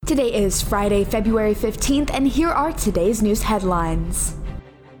Today is Friday, February 15th, and here are today's news headlines.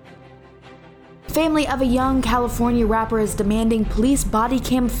 Family of a young California rapper is demanding police body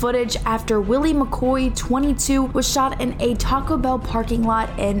cam footage after Willie McCoy, 22, was shot in a Taco Bell parking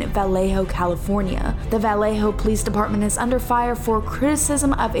lot in Vallejo, California. The Vallejo Police Department is under fire for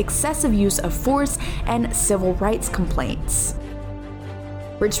criticism of excessive use of force and civil rights complaints.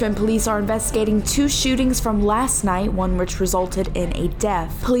 Richmond police are investigating 2 shootings from last night, one which resulted in a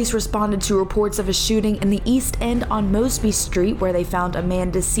death. Police responded to reports of a shooting in the East End on Mosby Street, where they found a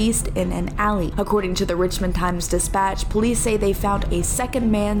man deceased in an alley. According to the Richmond Times-Dispatch, police say they found a second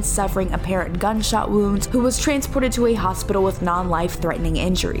man suffering apparent gunshot wounds who was transported to a hospital with non-life-threatening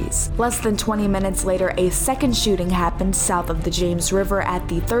injuries. Less than 20 minutes later, a second shooting happened south of the James River at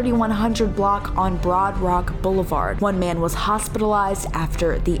the 3100 block on Broad Rock Boulevard. One man was hospitalized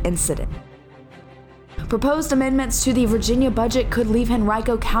after the incident. Proposed amendments to the Virginia budget could leave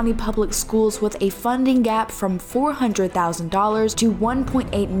Henrico County Public Schools with a funding gap from $400,000 to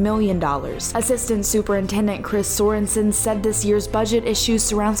 $1.8 million. Assistant Superintendent Chris Sorensen said this year's budget issue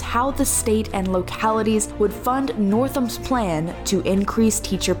surrounds how the state and localities would fund Northam's plan to increase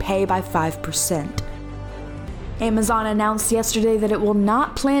teacher pay by 5%. Amazon announced yesterday that it will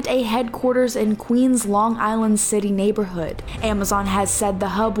not plant a headquarters in Queens' Long Island City neighborhood. Amazon has said the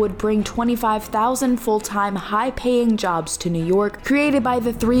hub would bring 25,000 full-time, high-paying jobs to New York, created by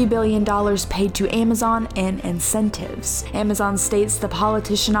the $3 billion paid to Amazon in incentives. Amazon states the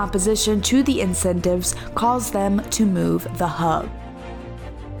politician opposition to the incentives caused them to move the hub.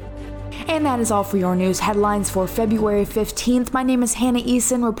 And that is all for your news headlines for February 15th. My name is Hannah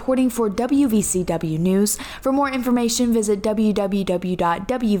Eason, reporting for WVCW News. For more information, visit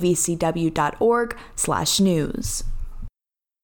www.wvcw.org/news.